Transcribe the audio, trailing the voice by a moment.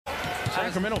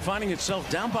Sacramento finding itself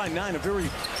down by 9, a very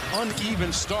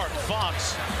uneven start.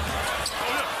 Fox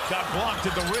got blocked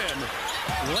at the rim.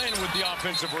 Len with the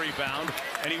offensive rebound,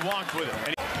 and he walked with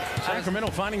it.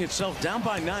 Sacramento finding itself down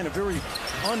by 9, a very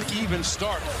uneven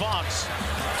start. Fox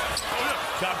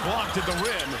got blocked at the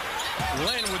rim.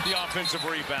 Len with the offensive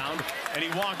rebound, and he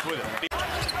walked with it.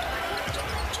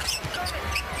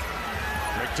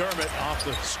 McDermott off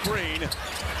the screen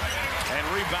and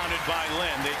rebounded by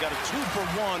Len. They got a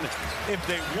 2-for-1 if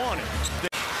they want it.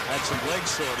 They had some leg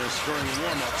soreness during the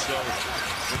warm-up, so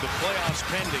with the playoffs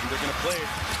pending, they're going to play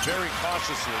it very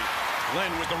cautiously.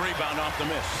 Len with the rebound off the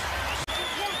miss.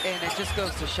 And it just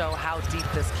goes to show how deep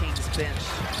this Kings bench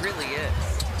really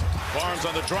is. Barnes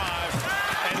on the drive,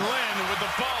 and Len with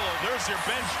the follow. There's your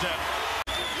bench depth.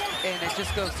 And it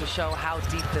just goes to show how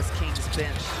deep this Kings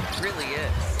bench really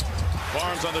is.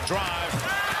 Barnes on the drive,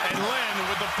 and Len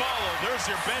with the follow. There's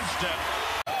your bench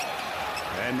depth.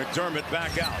 And McDermott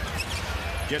back out.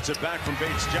 Gets it back from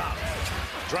Bates' job.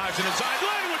 Drives it inside.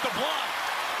 Len with the block.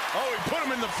 Oh, he put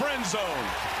him in the friend zone.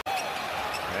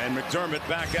 And McDermott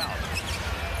back out.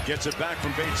 Gets it back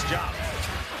from Bates' job.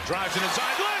 Drives it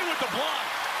inside. Len with the block.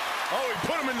 Oh, he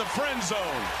put him in the friend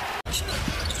zone.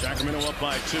 Sacramento up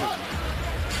by 2.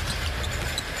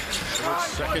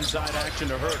 Second side action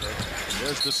to Herter.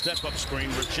 There's the step-up screen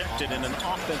rejected, and an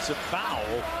offensive foul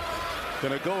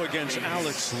going to go against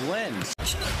Alex Len.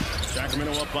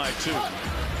 Sacramento up by 2.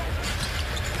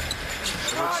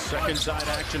 Second side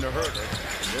action to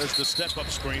Herter. There's the step-up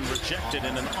screen rejected,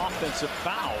 and an offensive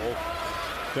foul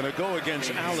going to go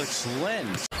against Alex Len.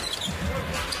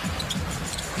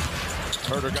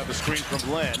 Herter got the screen from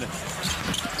Len.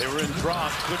 They were in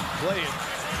drop, couldn't play it.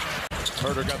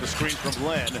 Herter got the screen from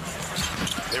Len.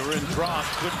 They were in drop,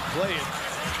 couldn't play it.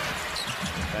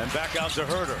 And back out to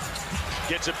Herter.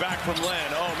 Gets it back from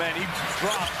Len. Oh, man, he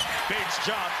dropped Bates'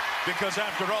 job because,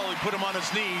 after all, he put him on his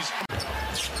knees.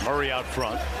 Murray out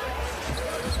front.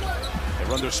 They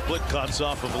run their split cuts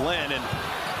off of Len, and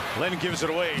Len gives it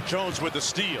away. Jones with the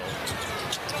steal.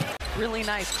 Really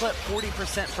nice clip,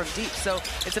 40% from deep. So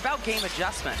it's about game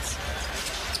adjustments.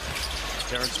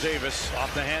 Terrence Davis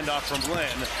off the handoff from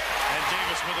Len, and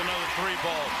Davis with another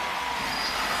 3-ball.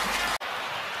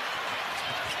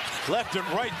 Left it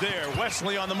right there.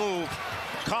 Wesley on the move.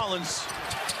 Collins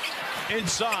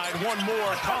inside. One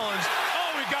more. Collins.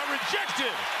 Oh, he got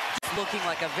rejected. Looking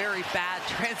like a very bad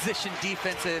transition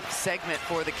defensive segment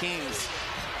for the Kings.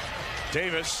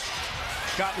 Davis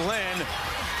got Len.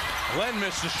 Len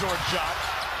missed a short shot.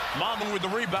 Mama with the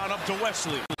rebound up to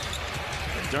Wesley.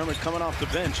 McDermott coming off the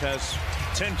bench has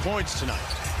 10 points tonight.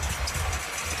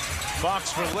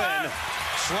 Fox for Len.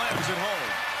 Slams it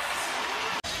home.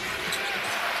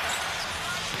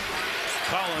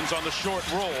 Collins on the short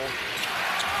roll.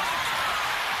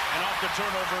 And off the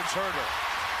turnover, it's Herter.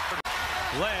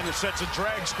 Len sets a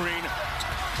drag screen.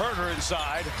 Herter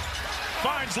inside.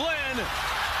 Finds Len.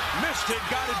 Missed it,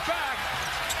 got it back.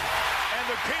 And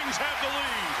the Kings have the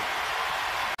lead.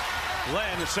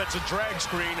 Len sets a drag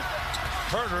screen.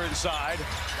 Herter inside.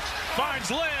 Finds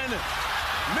Len.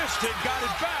 Missed it, got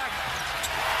it back.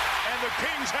 And the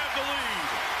Kings have the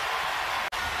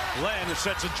lead. Len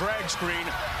sets a drag screen.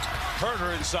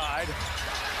 Herter inside.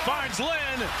 Finds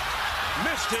Len.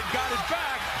 Missed it, got it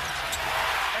back.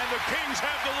 And the Kings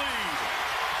have the lead.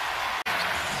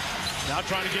 Now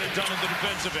trying to get it done at the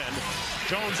defensive end.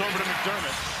 Jones over to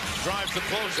McDermott. Drives the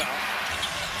closeout.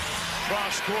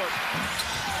 Cross court.